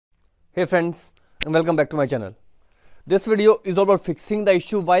Hey friends, and welcome back to my channel. This video is all about fixing the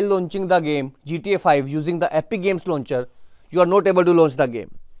issue while launching the game GTA 5 using the Epic Games launcher. You are not able to launch the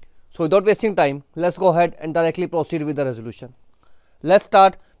game. So without wasting time, let's go ahead and directly proceed with the resolution. Let's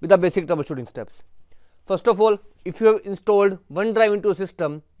start with the basic troubleshooting steps. First of all, if you have installed OneDrive into a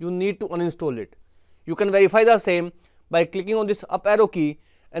system, you need to uninstall it. You can verify the same by clicking on this up arrow key,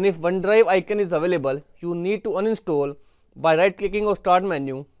 and if OneDrive icon is available, you need to uninstall by right clicking on start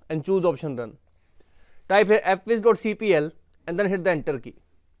menu and choose the option run. Type here fwiz.cpl and then hit the enter key.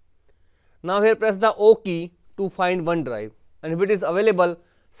 Now here press the O key to find OneDrive, and if it is available,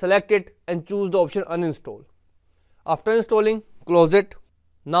 select it and choose the option uninstall. After installing, close it.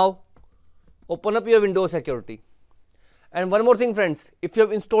 Now open up your Windows security. And one more thing friends, if you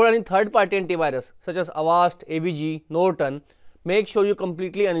have installed any third party antivirus such as Avast, AVG, Norton, make sure you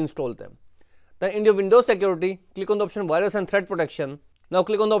completely uninstall them. Then in your Windows security, click on the option virus and threat protection. Now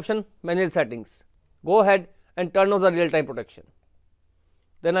click on the option manage settings. Go ahead and turn off the real-time protection.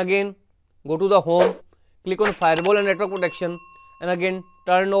 Then again go to the home, click on firewall and network protection, and again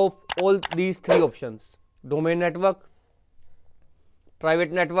turn off all these three options: domain network,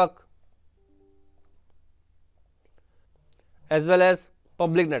 private network, as well as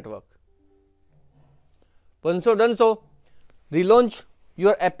public network. Once you have done so, relaunch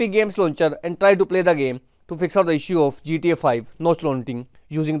your Epic Games launcher and try to play the game to fix out the issue of GTA 5 not launching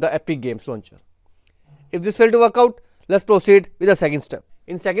using the Epic Games launcher. If this failed to work out, let's proceed with the second step.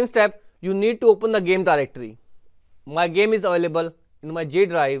 In second step, you need to open the game directory. My game is available in my J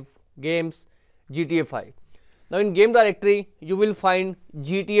drive, games, GTA 5. Now in game directory, you will find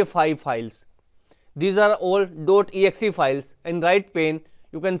GTA 5 files. These are all .exe files, and right pane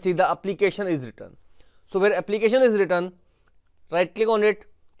you can see the application is written. So where application is written, right click on it,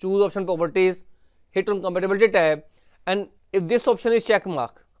 choose option properties, hit on compatibility tab, and if this option is check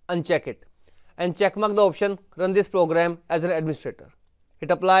mark, uncheck it and check mark the option run this program as an administrator. Hit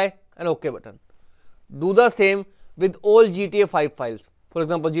apply and OK button. Do the same with all GTA 5 files, for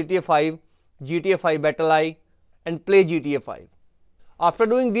example GTA 5, GTA 5 Battle I, and play GTA 5. After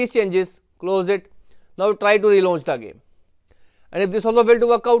doing these changes, close it. Now try to relaunch the game. And if this also failed to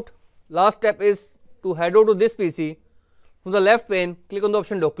work out, last step is to head over to this PC. From the left pane, click on the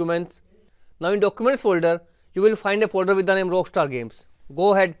option documents. Now in documents folder, you will find a folder with the name Rockstar Games.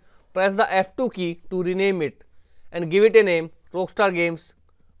 Go ahead, press the F2 key to rename it and give it a name Rockstar Games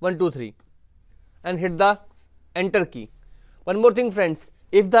 123 and hit the enter key. One more thing friends,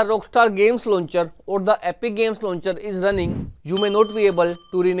 if the Rockstar Games launcher or the Epic Games launcher is running, you may not be able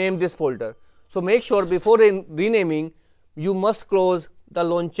to rename this folder. So make sure before renaming, you must close the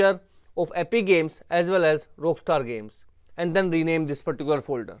launcher of Epic Games as well as Rockstar Games and then rename this particular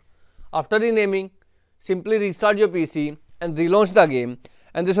folder. After renaming, simply restart your PC and relaunch the game,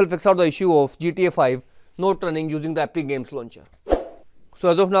 and this will fix out the issue of GTA 5 not running using the Epic Games launcher. So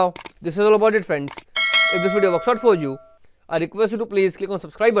as of now, this is all about it friends. If this video works out for you, I request you to please click on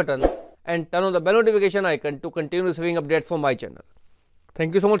subscribe button and turn on the bell notification icon to continue receiving updates from my channel.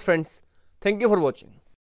 Thank you so much friends. Thank you for watching.